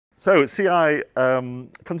So CI,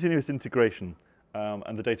 continuous integration,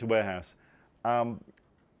 and the data warehouse.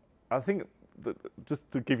 I think that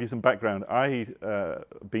just to give you some background, I've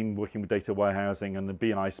been working with data warehousing and the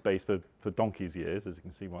BI space for donkey's years, as you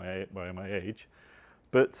can see by my age.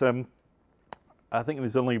 But I think it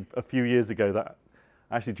was only a few years ago that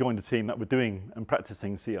I actually joined a team that were doing and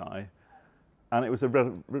practicing CI. And it was a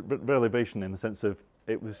revelation in the sense of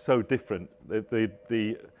it was so different.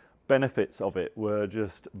 The benefits of it were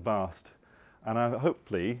just vast. And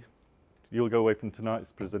hopefully you'll go away from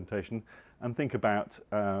tonight's presentation and think about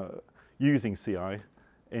using CI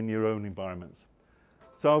in your own environments.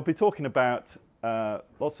 So I'll be talking about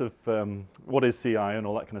lots of what is CI and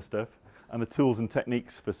all that kind of stuff, and the tools and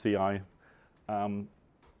techniques for CI.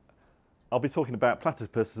 I'll be talking about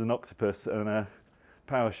platypus and octopus and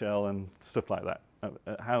PowerShell and stuff like that.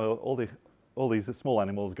 How all these small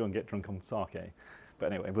animals go and get drunk on sake.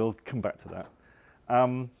 But anyway, we'll come back to that.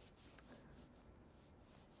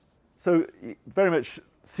 So very much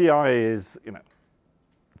CI is,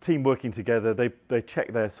 team working together. They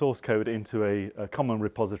check their source code into a common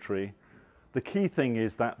repository. The key thing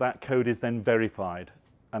is that that code is then verified,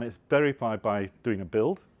 and it's verified by doing a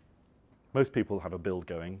build. Most people have a build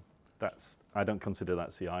going. I don't consider that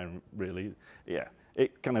CI really. Yeah,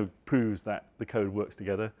 it kind of proves that the code works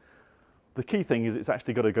together. The key thing is it's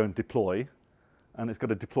actually got to go and deploy, and it's got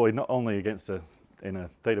to deploy not only against in a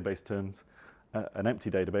database terms, an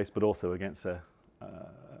empty database, but also against a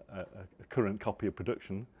current copy of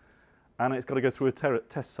production, and it's got to go through a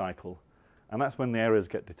test cycle, and that's when the errors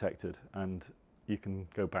get detected, and you can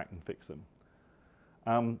go back and fix them.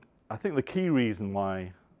 I think the key reason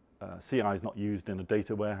why CI is not used in a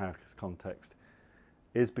data warehouse context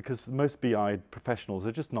is because most BI professionals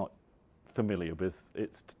are just not familiar with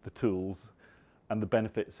the tools and the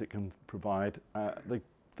benefits it can provide.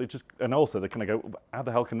 They just, and also they kind of go, how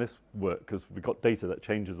the hell can this work? Because we've got data that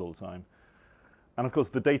changes all the time. And of course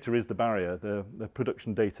the data is the barrier. The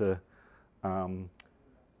production data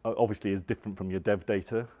obviously is different from your dev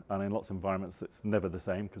data, and in lots of environments it's never the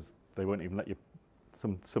same because they won't even let you,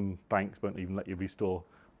 some banks won't even let you restore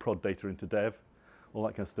prod data into dev, all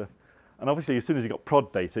that kind of stuff. And obviously as soon as you've got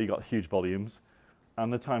prod data, you've got huge volumes,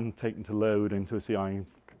 and the time taken to load into a CI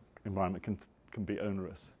environment can be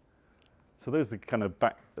onerous. So those are the kind of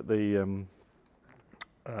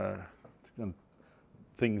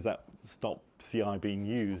things that stop CI being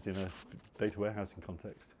used in a data warehousing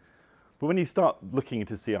context. But when you start looking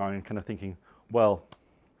into CI and kind of thinking, well,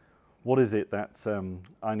 what is it that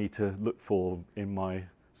I need to look for in my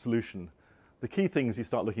solution? The key things you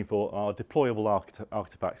start looking for are deployable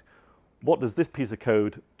artifacts. What does this piece of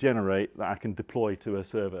code generate that I can deploy to a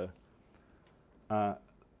server?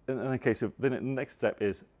 In the case of, then the next step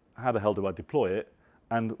is, how the hell do I deploy it?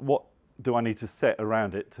 And what do I need to set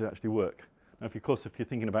around it to actually work? Now, of course, if you're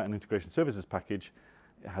thinking about an integration services package,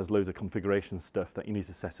 it has loads of configuration stuff that you need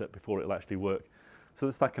to set up before it'll actually work. So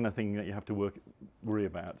it's that kind of thing that you have to worry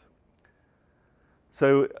about.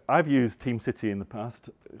 So I've used TeamCity in the past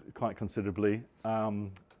quite considerably.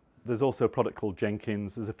 There's also a product called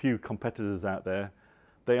Jenkins. There's a few competitors out there.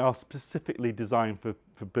 They are specifically designed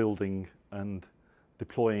for building and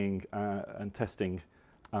deploying and testing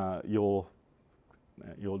your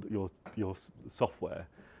software.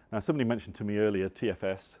 Now, somebody mentioned to me earlier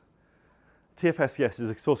TFS. TFS, yes, is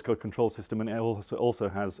a source code control system, and it also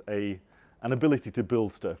has an ability to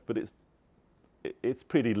build stuff, but it's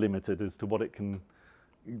pretty limited as to what it can,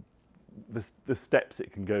 the steps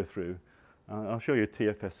it can go through. I'll show you a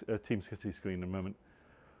TeamCity screen in a moment.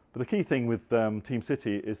 But the key thing with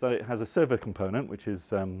TeamCity is that it has a server component, which is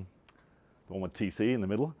the one with TC in the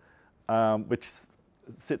middle, which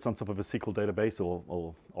sits on top of a SQL database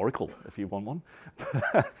or Oracle, if you want one.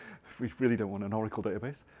 We really don't want an Oracle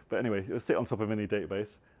database. But anyway, it'll sit on top of any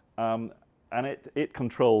database. And it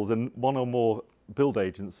controls one or more build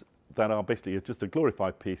agents that are basically just a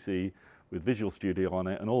glorified PC with Visual Studio on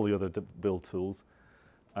it and all the other build tools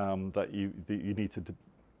that you need to do.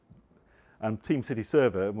 And TeamCity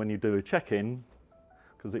Server, when you do a check-in,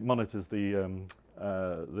 because it monitors the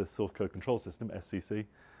source code control system, SCC,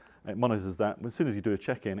 it monitors that. As soon as you do a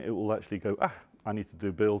check-in, it will actually go, I need to do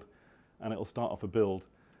a build, and it will start off a build.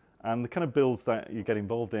 And the kind of builds that you get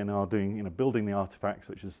involved in are doing, building the artifacts,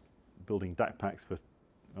 which is building DAC packs for,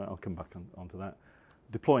 I'll come back onto that,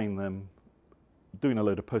 deploying them, doing a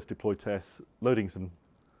load of post-deploy tests, loading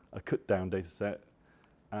a cut-down data set,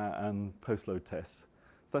 and post-load tests.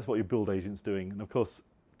 So that's what your build agent's doing. And of course,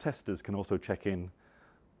 testers can also check in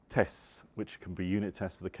tests, which can be unit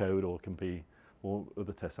tests for the code or can be or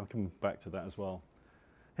other tests. I'll come back to that as well.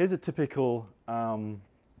 Here's a typical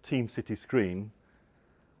TeamCity screen.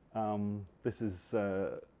 This is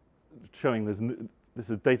showing this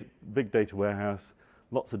is a big data warehouse,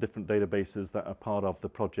 lots of different databases that are part of the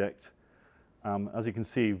project. As you can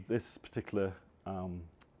see, this particular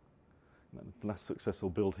last successful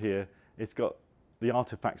build here, it's got the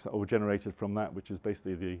artifacts that were generated from that, which is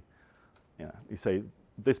basically the, you say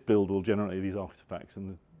this build will generate these artifacts,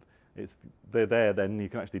 and they're there. Then you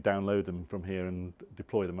can actually download them from here and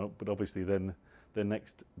deploy them. But obviously, then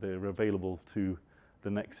they're available to the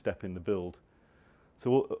next step in the build.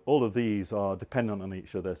 So all of these are dependent on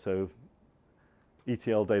each other. So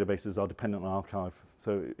ETL databases are dependent on archive.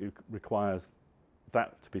 So it requires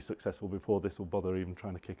that to be successful before this will bother even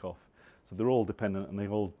trying to kick off. So they're all dependent and they're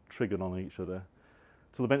all triggered on each other.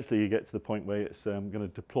 So eventually you get to the point where it's going to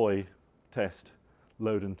deploy, test,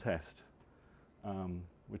 load and test,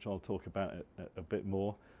 which I'll talk about a bit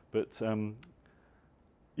more. But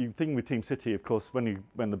you think with TeamCity, of course, when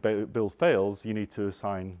the build fails, you need to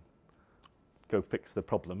assign, go fix the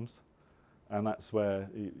problems. And that's where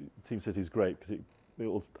TeamCity is great, because it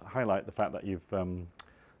will highlight the fact that you've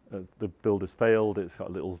the build has failed. It's got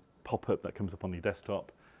a little pop-up that comes up on your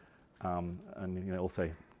desktop, and it'll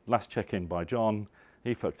say, last check-in by John,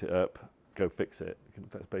 he fucked it up, go fix it.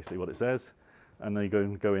 That's basically what it says. And then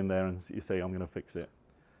you go in there and you say, I'm going to fix it.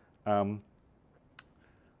 And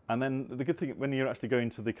then the good thing, when you're actually going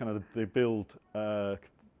to the kind of the build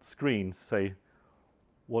screen, say,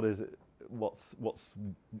 what is it?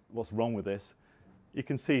 What's wrong with this? You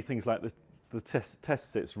can see things like the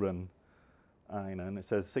tests it's run, and it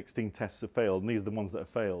says 16 tests have failed, and these are the ones that have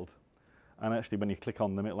failed. And actually, when you click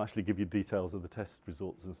on them, it'll actually give you details of the test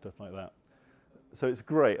results and stuff like that. So it's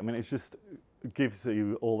great. I mean, it just gives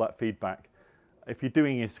you all that feedback. If you're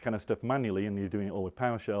doing this kind of stuff manually, and you're doing it all with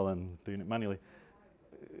PowerShell and doing it manually,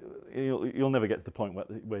 you'll never get to the point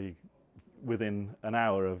where you, within an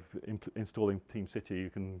hour of installing TeamCity, you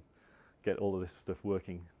can get all of this stuff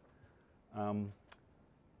working. I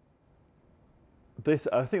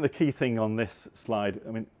think the key thing on this slide,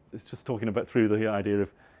 I mean, it's just talking about through the idea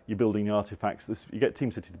of you building your artifacts. You get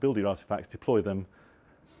TeamCity to build your artifacts, deploy them,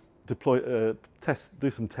 test, do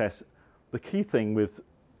some tests. The key thing with,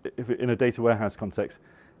 in a data warehouse context,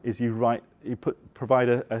 is you provide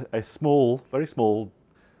a small, very small,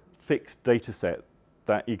 fixed data set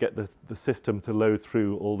that you get the system to load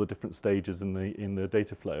through all the different stages in the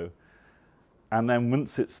data flow. And then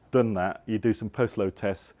once it's done that, you do some post-load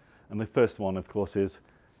tests. And the first one, of course, is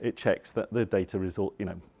it checks that the data result,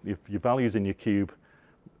 if your values in your cube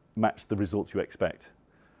match the results you expect.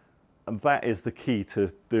 And that is the key to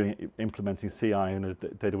implementing CI in a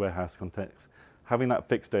data warehouse context. Having that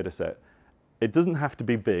fixed data set. It doesn't have to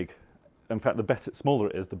be big. In fact, the smaller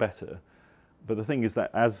it is, the better. But the thing is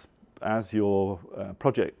that as your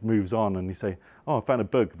project moves on and you say, oh, I found a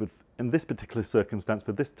bug in this particular circumstance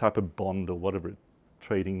for this type of bond or whatever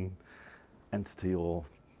trading entity or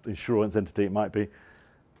insurance entity it might be,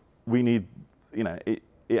 we need,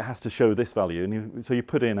 it has to show this value. And so you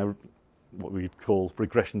put in what we call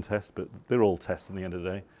regression test, but they're all tests in the end of the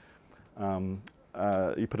day.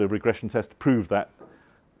 You put a regression test to prove that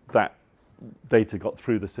data got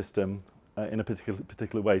through the system in a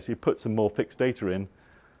particular way. So you put some more fixed data in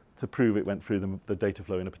to prove it went through the data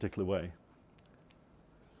flow in a particular way.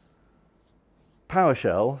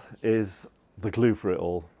 PowerShell is the glue for it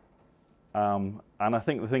all. And I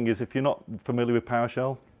think the thing is, if you're not familiar with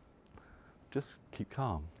PowerShell, just keep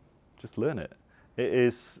calm. Just learn it.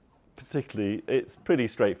 It's pretty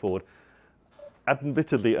straightforward.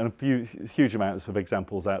 Admittedly, and huge amounts of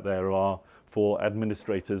examples out there are for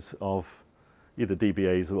administrators of either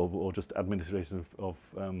DBAs or just administrators of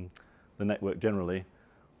the network generally.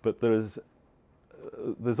 But there's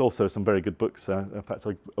also some very good books. In fact,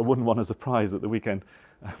 I won one as a prize at the weekend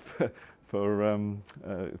for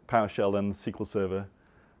PowerShell and SQL Server.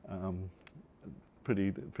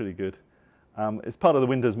 Pretty good. It's part of the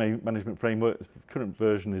Windows management framework. Its current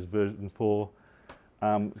version is version 4.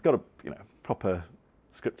 It's got a proper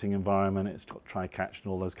scripting environment. It's got try-catch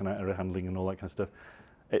and all those kind of error handling and all that kind of stuff.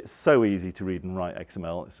 It's so easy to read and write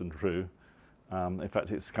XML. It's untrue. In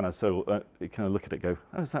fact, it's kind of so you kind of look at it, and go,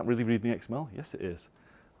 "Oh, is that really reading XML?" Yes, it is.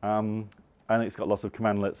 And it's got lots of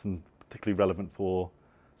commandlets, and particularly relevant for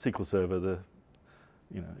SQL Server. The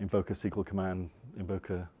invoke a SQL command, invoke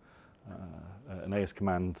an AS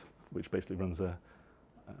command, which basically runs a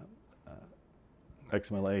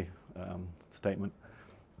XMLA statement.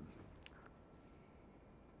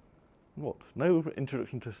 What? No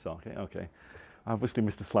introduction to Sarke? Okay. I obviously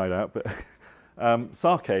missed a slide out, but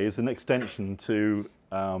Sarke is an extension to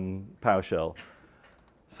PowerShell.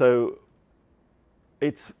 So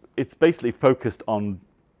it's basically focused on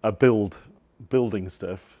building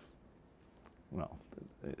stuff. well,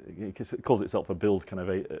 it calls itself a build kind of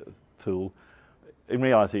a tool. In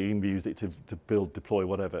reality, you can use it to build, deploy,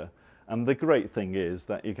 whatever. And the great thing is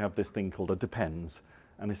that you have this thing called a depends.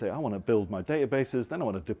 And you say, I want to build my databases, then I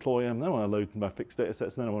want to deploy them, then I want to load my fixed data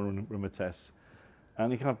sets, then I want to run my tests.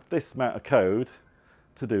 And you can have this amount of code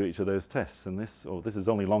to do each of those tests. And this is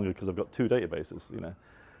only longer because I've got 2 databases.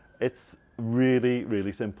 It's really,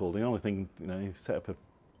 really simple. The only thing, you set up a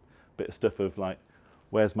bit of stuff of like,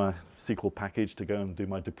 where's my SQL package to go and do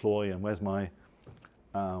my deploy, and where's my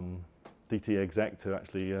DT exec to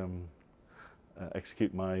actually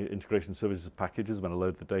execute my integration services packages when I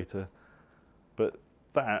load the data. But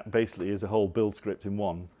that basically is a whole build script in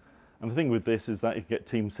one. And the thing with this is that you can get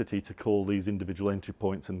Team City to call these individual entry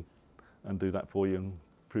points and do that for you and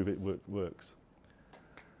prove it works.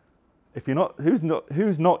 If you're not, who's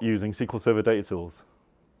not using SQL Server Data Tools?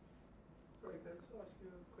 Sorry, can I just ask you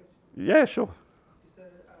a question? Yeah, sure. Is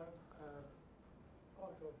that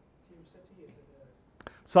part of Team City? Is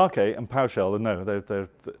it Sarke and PowerShell, no,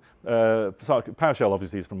 PowerShell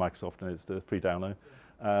obviously is from Microsoft and it's a free download.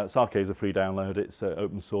 Sarke is a free download. It's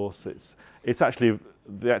open source. It's actually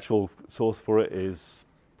the actual source for it is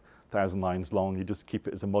 1,000 lines long. You just keep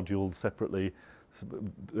it as a module separately. It's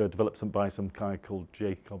developed by some guy called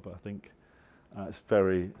Jacob, I think. It's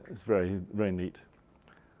very neat.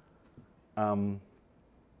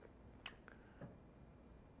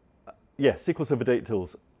 Yeah, SQL Server Data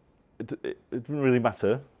Tools. It doesn't really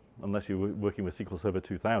matter unless you're working with SQL Server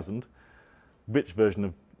 2000, which version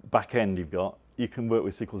of backend you've got. You can work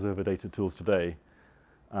with SQL Server Data Tools today.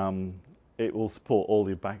 It will support all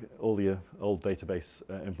your old database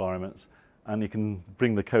environments, and you can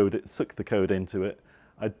bring the code, suck the code into it.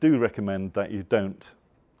 I do recommend that you don't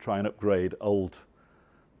try and upgrade old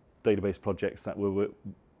database projects that were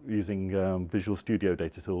using Visual Studio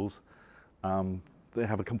Data Tools. They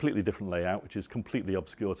have a completely different layout, which is completely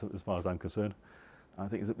obscure as far as I'm concerned. I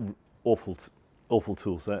think it's an awful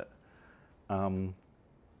tool set.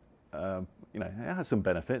 It has some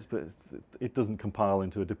benefits, but it doesn't compile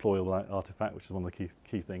into a deployable artifact, which is one of the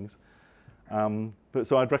key things.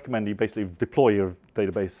 So I'd recommend you basically deploy your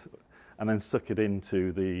database and then suck it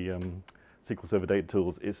into the SQL Server Data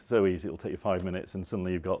Tools. It's so easy; it'll take you 5 minutes, and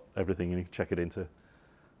suddenly you've got everything, and you can check it into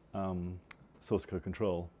source code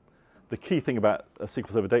control. The key thing about a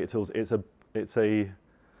SQL Server Data Tools is it's a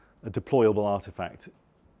deployable artifact.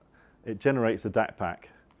 It generates a DAC pack,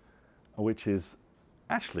 which is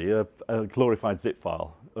actually a glorified zip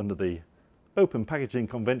file under the Open Packaging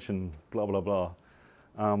Convention, blah blah blah.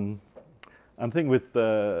 And the thing with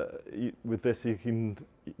this,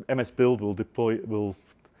 MS Build will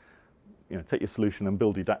take your solution and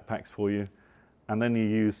build your DAC packs for you, and then you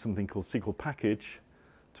use something called SQL Package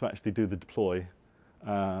to actually do the deploy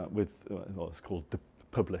with what's called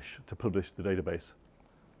publish, to publish the database.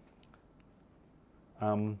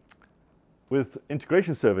 With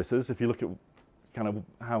integration services, if you look at kind of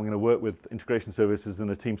how I'm going to work with integration services in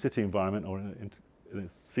a Team City environment or in a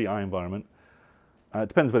CI environment, it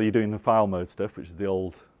depends whether you're doing the file mode stuff, which is the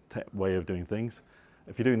old way of doing things.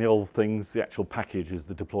 If you're doing the old things, the actual package is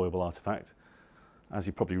the deployable artifact. As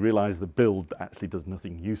you probably realize, the build actually does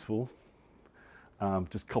nothing useful.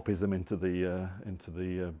 Just copies them into the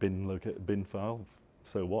bin file.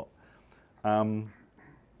 So what?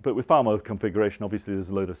 But with file mode configuration, obviously there's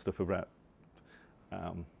a load of stuff about.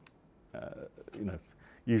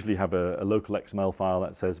 Usually have a local XML file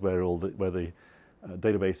that says where the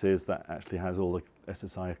database is, that actually has all the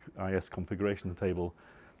SSIS configuration table.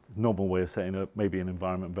 There's a normal way of setting up, maybe an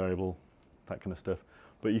environment variable, that kind of stuff.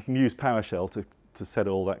 But you can use PowerShell to set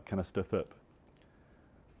all that kind of stuff up.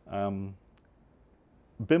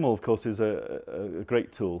 BIML, of course, is a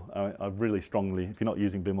great tool. I really strongly, if you're not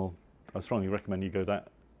using BIML, I strongly recommend you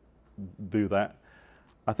do that.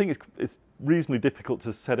 I think it's reasonably difficult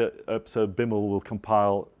to set it up so BIML will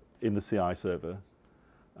compile in the CI server.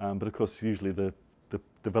 But of course, usually the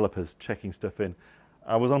developers checking stuff in.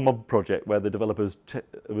 I was on a mob project where the developers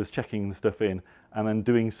was checking the stuff in and then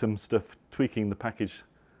doing some stuff, tweaking the package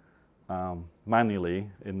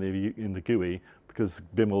manually in the GUI because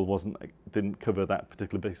BIML didn't cover that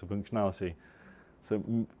particular basic functionality. So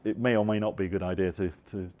it may or may not be a good idea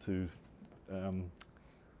to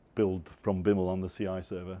build from BIML on the CI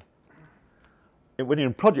server. When you're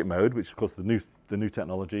in project mode, which of course the new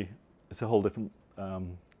technology, it's a whole different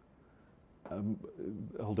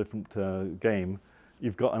game.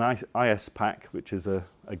 You've got an IS pack, which is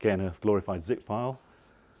again a glorified zip file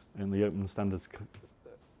in the open standards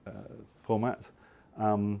format,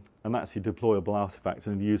 and that's your deployable artifact.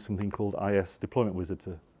 And you use something called IS deployment wizard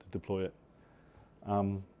to deploy it.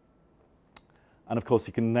 And of course,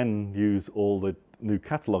 you can then use all the new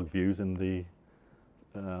catalog views in the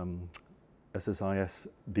SSIS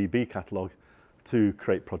DB catalog to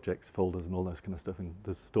create projects, folders, and all those kind of stuff. And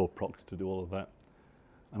there's store procs to do all of that.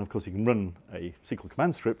 And of course, you can run a SQL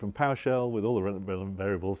command script from PowerShell with all the relevant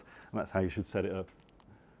variables, and that's how you should set it up.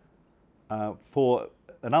 For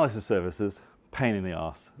analysis services, pain in the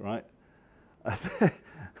arse, right? I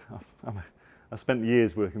spent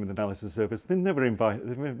years working with analysis service. They've never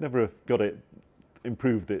got it,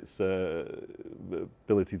 improved its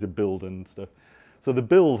ability to build and stuff. So the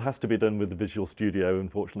build has to be done with the Visual Studio,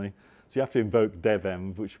 unfortunately. So you have to invoke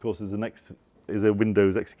devenv, which of course is a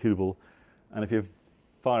Windows executable. And if you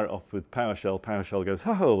fire it off with PowerShell, PowerShell goes,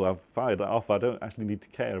 oh, I've fired that off. I don't actually need to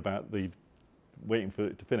care about the waiting for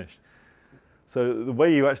it to finish. So the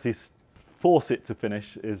way you actually force it to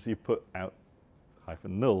finish is you put out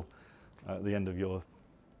 -null at the end of your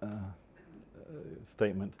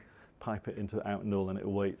statement, pipe it into out null, and it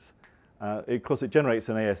waits. Of course, it generates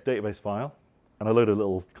an AS database file and a load of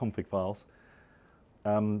little config files.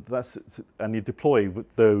 And you deploy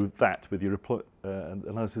that with your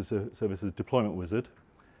analysis services deployment wizard.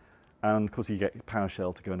 And of course, you get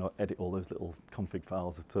PowerShell to go and edit all those little config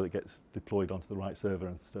files until it gets deployed onto the right server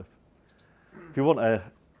and stuff. If you want an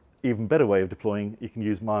even better way of deploying, you can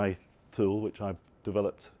use my tool, which I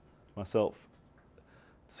developed myself,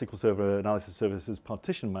 SQL Server Analysis Services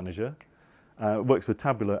Partition Manager. It works with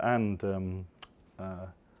tabular and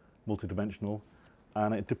multidimensional,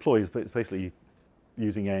 and it deploys, but it's basically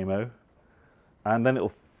using AMO, and then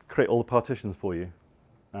it'll create all the partitions for you,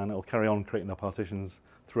 and it'll carry on creating the partitions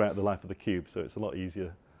throughout the life of the cube, so it's a lot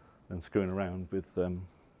easier than screwing around with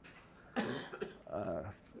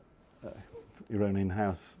your own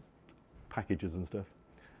in-house packages and stuff.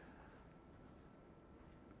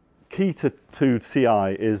 Key to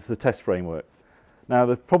CI is the test framework. Now,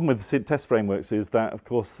 the problem with the test frameworks is that, of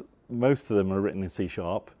course, most of them are written in C#,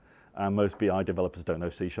 and most BI developers don't know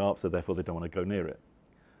C#, so therefore they don't want to go near it.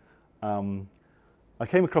 I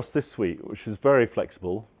came across this suite, which is very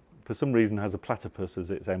flexible. For some reason, has a platypus as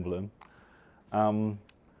its emblem. And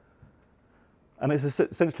it's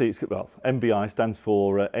essentially, well, MBI stands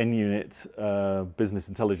for NUnit Business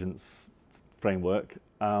Intelligence Framework.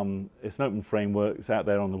 It's an open framework. It's out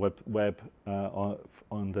there on the web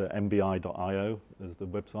on the mbi.io as the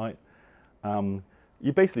website.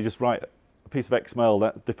 You basically just write a piece of XML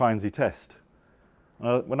that defines your test.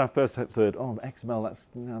 When I first heard, oh, XML,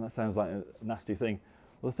 that sounds like a nasty thing.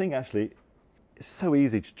 Well, the thing actually, it's so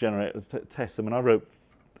easy to generate a test. I mean, I wrote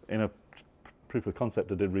in a proof of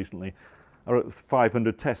concept I did recently, I wrote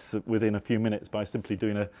 500 tests within a few minutes by simply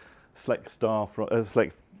doing a select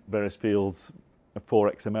various fields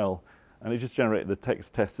for XML, and it just generated the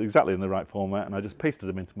text tests exactly in the right format, and I just pasted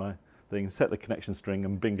them into my thing, set the connection string,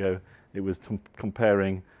 and bingo, it was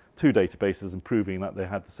comparing two databases and proving that they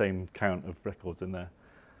had the same count of records in there.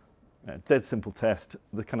 Dead simple test,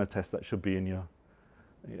 the kind of test that should be in your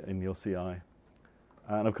CI.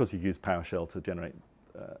 And of course you use PowerShell to generate.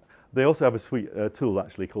 They also have a tool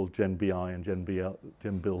actually called GenBI and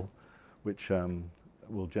GenBill, which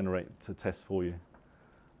will generate tests for you.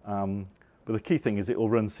 But the key thing is it will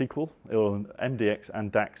run SQL, it will run MDX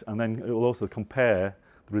and DAX, and then it will also compare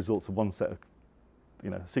the results of one set of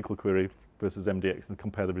SQL query versus MDX and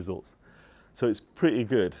compare the results. So it's pretty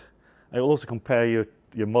good. It will also compare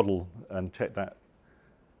your model and check that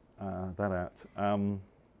out.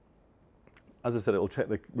 As I said, it will check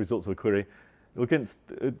the results of a query. It will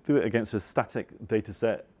do it against a static data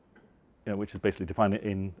set, which is basically defined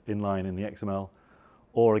inline in the XML,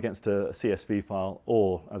 or against a CSV file,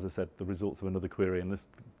 or, as I said, the results of another query. And there's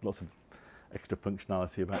lots of extra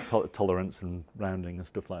functionality about tolerance and rounding and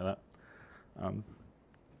stuff like that.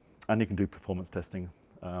 And you can do performance testing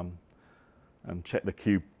and check the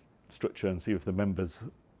cube structure and see if the members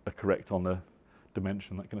are correct on the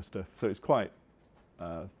dimension, that kind of stuff. So it's quite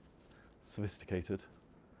sophisticated.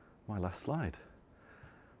 My last slide.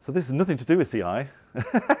 So this has nothing to do with CI.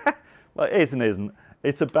 Well, it is and isn't.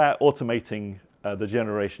 It's about automating the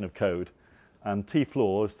generation of code. And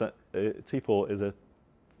T4 is a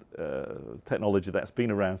technology that's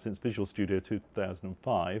been around since Visual Studio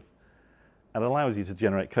 2005 and allows you to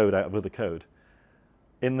generate code out of other code.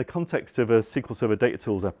 In the context of a SQL Server Data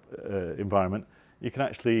Tools environment, you can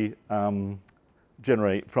actually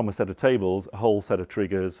generate from a set of tables a whole set of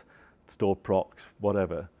triggers, store procs,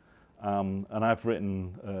 whatever. And I've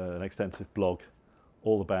written an extensive blog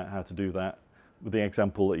all about how to do that. The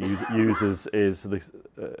example that it uses is this,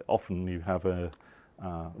 often you have a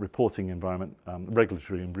reporting environment,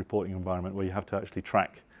 regulatory and reporting environment, where you have to actually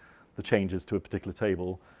track the changes to a particular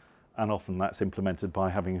table, and often that's implemented by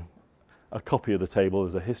having a copy of the table.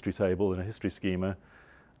 There's a history table and a history schema,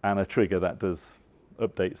 and a trigger that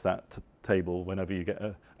updates that table whenever you get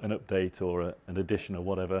an update or an addition or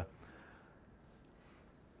whatever.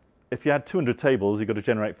 If you had 200 tables, you've got to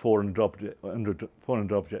generate 400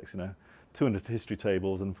 objects, 200 history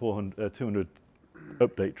tables and 200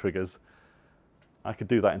 update triggers. I could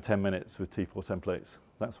do that in 10 minutes with T4 templates.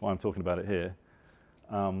 That's why I'm talking about it here.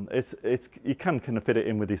 You can kind of fit it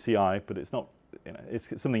in with your CI, but it's not. It's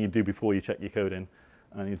something you do before you check your code in,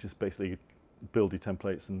 and you just basically build your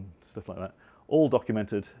templates and stuff like that. All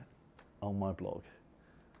documented on my blog.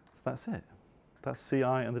 So that's it. That's CI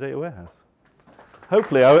and the data warehouse.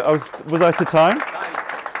 Hopefully, was I to time?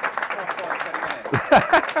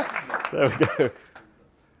 There we go.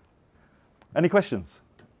 Any questions?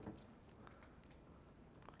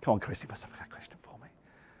 Come on, Chris, you must have a question for me.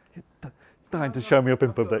 You're dying to show me up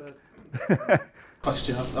in public.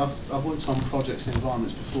 Question. I've worked on projects and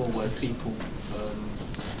environments before where people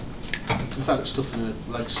develop stuff in a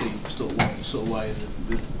legacy sort of way, and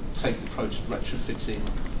they take the approach of retrofitting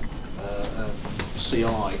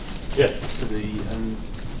CI to the, and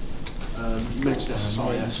you mentioned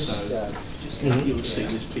SSIS, so you would see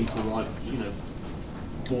these people like,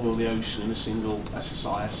 boil the ocean in a single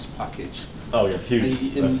SSIS package. Oh yeah, it's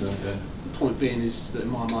huge. The point being is that in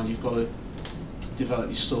my mind you've got to develop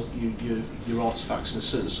your stuff, your artifacts in a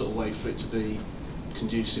certain sort of way for it to be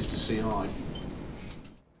conducive to CI.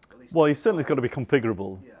 Well, you've certainly got to be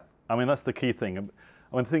configurable. Yeah. I mean, that's the key thing. I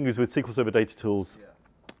mean, the thing is with SQL Server data tools,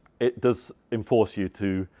 it does enforce you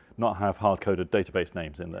to not have hard-coded database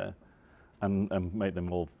names in there and make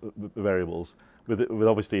them all variables. With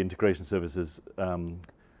obviously integration services,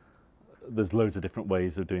 there's loads of different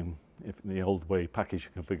ways of doing the old way package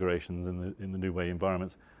configurations and in the new way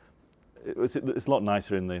environments. It's a lot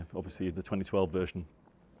nicer in obviously the 2012 version.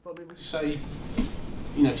 But would you say,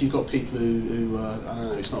 if you've got people who I don't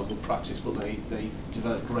know, it's not a good practice, but they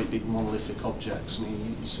develop great big monolithic objects. I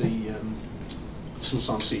mean, you see,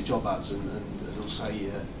 sometimes see job ads and they'll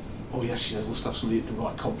say, oh yes, we'll have somebody who can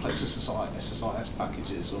write complex SSIS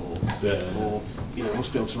packages, or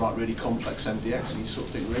must be able to write really complex MDX, and you sort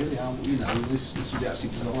of think, really, how, is this somebody actually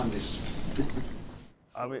designed this?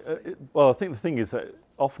 I mean, well, I think the thing is that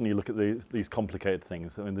often you look at these complicated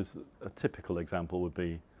things. I mean, there's a typical example would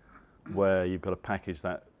be where you've got a package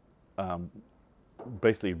that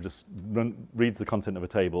basically just reads the content of a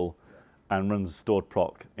table and runs stored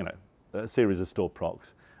proc, a series of stored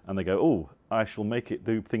procs, and they go, oh, I shall make it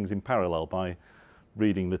do things in parallel by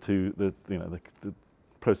reading the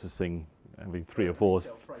processing having 3 or 4.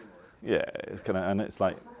 Yeah, it's kind of, and it's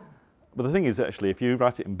like, but the thing is actually, if you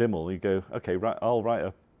write it in BIML, you go, okay, right, I'll write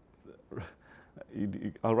a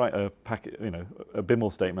packet, a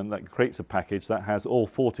BIML statement that creates a package that has all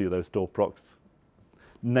 40 of those stored procs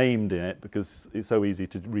named in it because it's so easy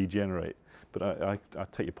to regenerate. But I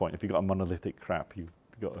take your point. If you've got a monolithic crap, you've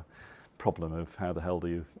got a problem of how the hell do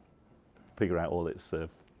you figure out all its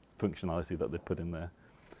functionality that they've put in there.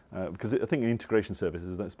 Because I think in integration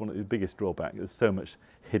services, that's one of the biggest drawbacks. There's so much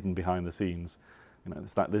hidden behind the scenes.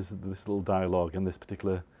 It's that there's this little dialogue and this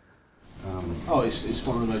particular. It's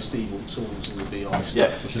one of the most evil tools in the BI stack.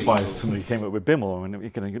 Yeah, which is why somebody came up with BIML. I mean,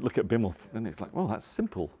 you're going to look at BIML and it's like, well, that's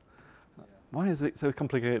simple. Why is it so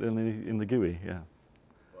complicated in the GUI? Yeah.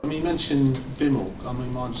 I mean, you mentioned BIML. I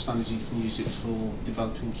mean, my understanding is you can use it for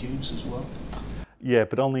developing cubes as well. Yeah,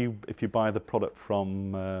 but only if you buy the product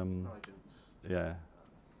from. Yeah.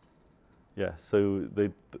 So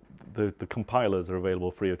the compilers are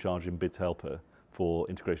available free of charge in BIDS Helper for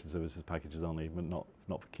integration services packages only, but not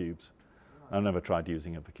for cubes. Right. I've never tried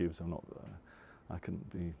using it for cubes. I couldn't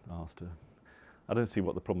be asked to. I don't see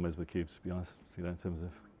what the problem is with cubes, to be honest. In terms of,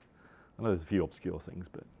 I know there's a few obscure things,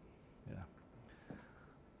 but yeah.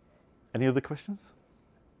 Any other questions?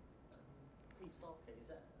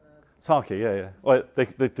 Sarki, yeah. Well,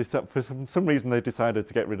 for some reason they decided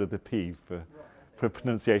to get rid of the P for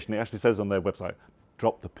pronunciation. It actually says on their website,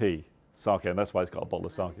 drop the P, Sarki, and that's why it's got a bottle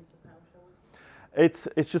of Sarki. It's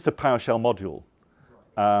just a PowerShell module.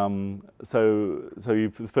 So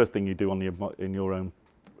the first thing you do in your own,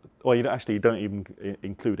 well, you don't even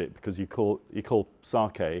include it because you call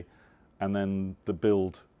Sarki, and then the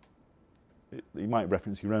build. You might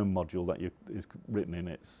reference your own module that is written in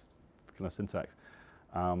its kind of syntax.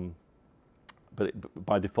 But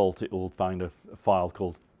by default, it will find a file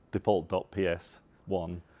called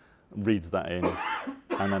default.ps1, reads that in,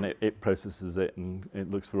 and then it processes it and it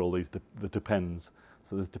looks for all these the depends.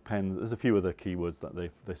 So there's a few other keywords that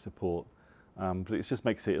they support, but it just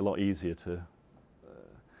makes it a lot easier to.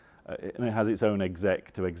 And it has its own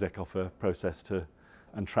exec to exec off a process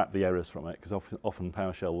and trap the errors from it, because often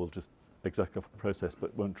PowerShell will just exact process,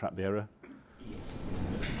 but won't trap the error.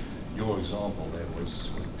 Your example there was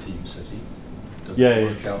with TeamCity. Does Yeah, it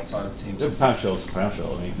work outside of TeamCity? PowerShell's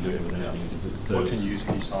PowerShell. I mean, you can do it with anything. So what can you use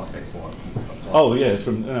Sake for? Oh yeah,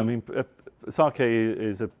 I mean, Sake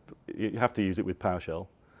is you have to use it with PowerShell,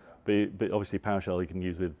 but obviously PowerShell you can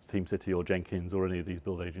use with TeamCity or Jenkins or any of these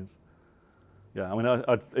build agents. Yeah, I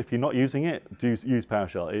mean, if you're not using it, do use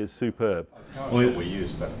PowerShell. It is superb. PowerShell we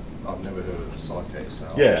use, but I've never heard of Sake.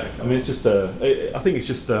 So yeah, I mean, it's just I think it's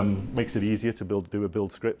just makes it easier to do a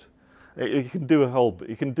build script. You can do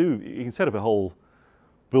you can set up a whole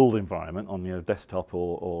build environment on your desktop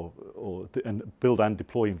or build and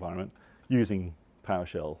deploy environment using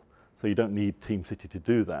PowerShell. So you don't need TeamCity to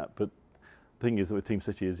do that. But the thing is that with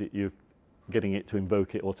TeamCity is you're getting it to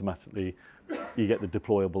invoke it automatically. You get the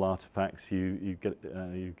deployable artifacts. You get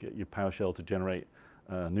your PowerShell to generate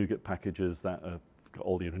NuGet packages that have got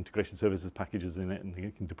all your integration services packages in it, and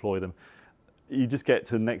you can deploy them. You just get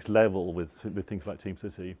to the next level with things like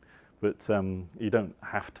TeamCity, but you don't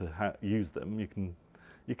have to use them. You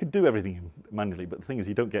can do everything manually, but the thing is,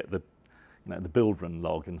 you don't get the build run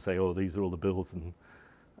log and say, oh, these are all the builds, and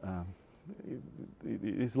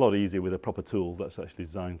it's a lot easier with a proper tool that's actually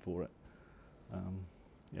designed for it.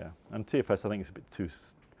 Yeah, and TFS I think is a bit too,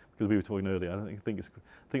 because we were talking earlier. I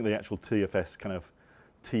think the actual TFS kind of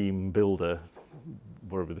team builder,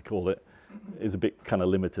 whatever they call it, is a bit kind of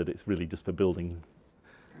limited. It's really just for doing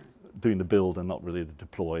the build and not really the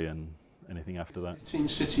deploy and anything after that.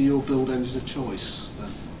 TeamCity your build engine of choice then?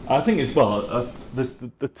 I think as well,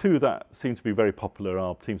 the two that seem to be very popular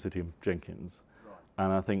are TeamCity and Jenkins. Right.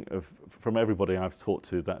 And I think from everybody I've talked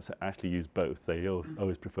to that's actually used both, they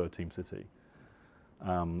always prefer TeamCity.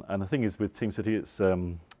 And the thing is with TeamCity, it's,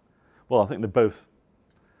 well, I think they're both,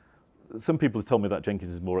 some people have told me that Jenkins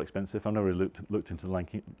is more expensive. I've never really looked into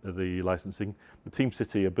the licensing. But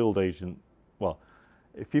TeamCity, a build agent, well,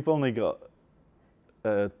 if you've only got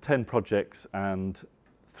 10 projects and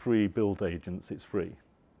 3 build agents, it's free.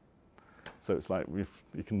 So it's like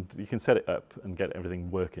you can set it up and get everything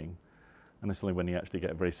working. And it's only when you actually get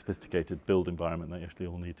a very sophisticated build environment that you actually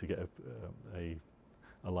will need to get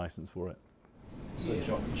a license for it. So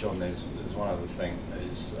John, there's one other thing,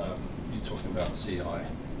 is you're talking about CI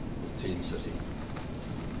with TeamCity.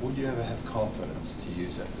 Would you ever have confidence to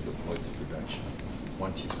use that to deploy to production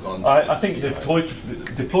once you've gone through I think deploy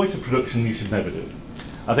to production you should never do.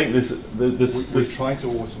 I think we're trying to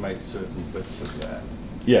automate certain bits of that.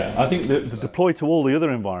 Yeah, I think the deploy to all the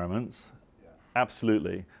other environments,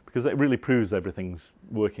 absolutely, because it really proves everything's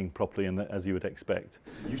working properly and as you would expect.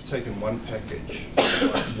 So you've taken one package,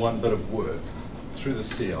 one bit of work, through the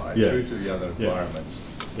CI, through to the other environments.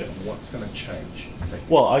 Yeah. What's going to change?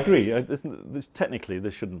 Well, I agree. Technically,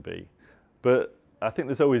 there shouldn't be, but I think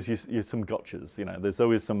there's always some gotchas. There's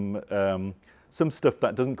always some stuff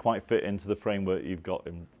that doesn't quite fit into the framework you've got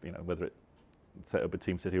in, whether it's set up a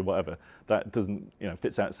TeamCity or whatever, that doesn't,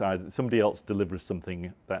 fits outside. Somebody else delivers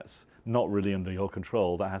something that's not really under your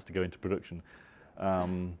control, that has to go into production.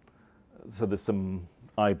 So there's some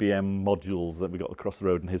IBM modules that we got across the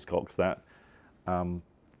road in Hiscox that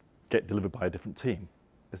get delivered by a different team.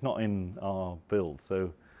 It's not in our build,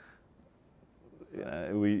 so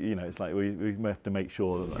it's like we have to make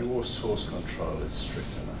sure that your source control is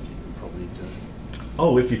strict enough. You can probably do it.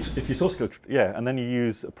 Oh, if you source code, yeah, and then you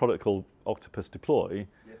use a product called Octopus Deploy,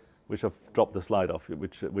 yes, which I've dropped the slide off,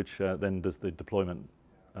 which then does the deployment.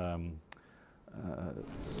 So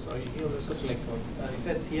you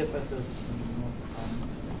said TFS is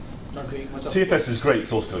not doing much of TFS is a great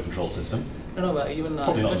source code control system. No, but even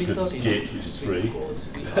probably not as good as Git, which is free.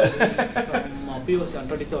 We have some POC on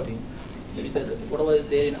 2030. Whatever is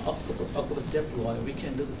there in Octopus Deploy, we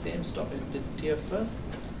can do the same stuff with TFS,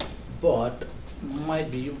 but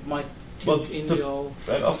you might in your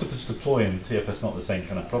Octopus Deploy and TFS not the same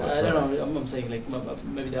kind of product. I don't know. I'm saying like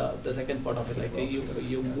maybe the second part of it, like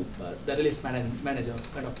the release manager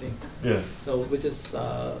kind of thing. Yeah. So which is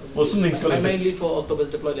well, something's got mainly for Octopus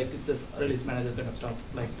Deploy, like it's this release manager kind of stuff.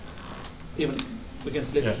 Like even we can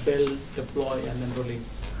split build, deploy, and then release.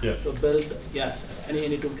 Yeah. So build,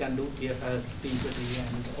 any tool can do TFS, TeamCity,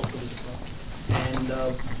 and Octopus Deploy.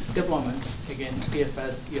 And deployment, again,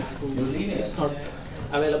 TFS, you have to. It's not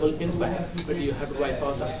available in web, but you have to write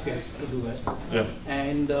PowerShell script to do it. Yeah.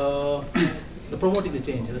 And the promoting the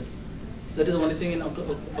changes, that is the only thing in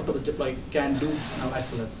Octopus Deploy can do now as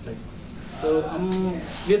well as like. So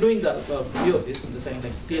we are doing the POCs. I'm just saying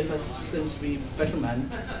like TFS seems to be better man.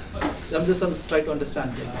 So I'm just trying to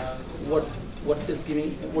understand like, what is the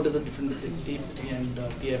difference between TeamCity and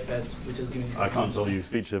TFS, which is giving. I can't tell you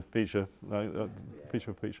feature.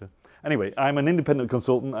 feature for feature. Anyway, I'm an independent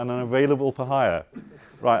consultant and I'm available for hire.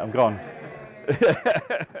 Right, I'm gone.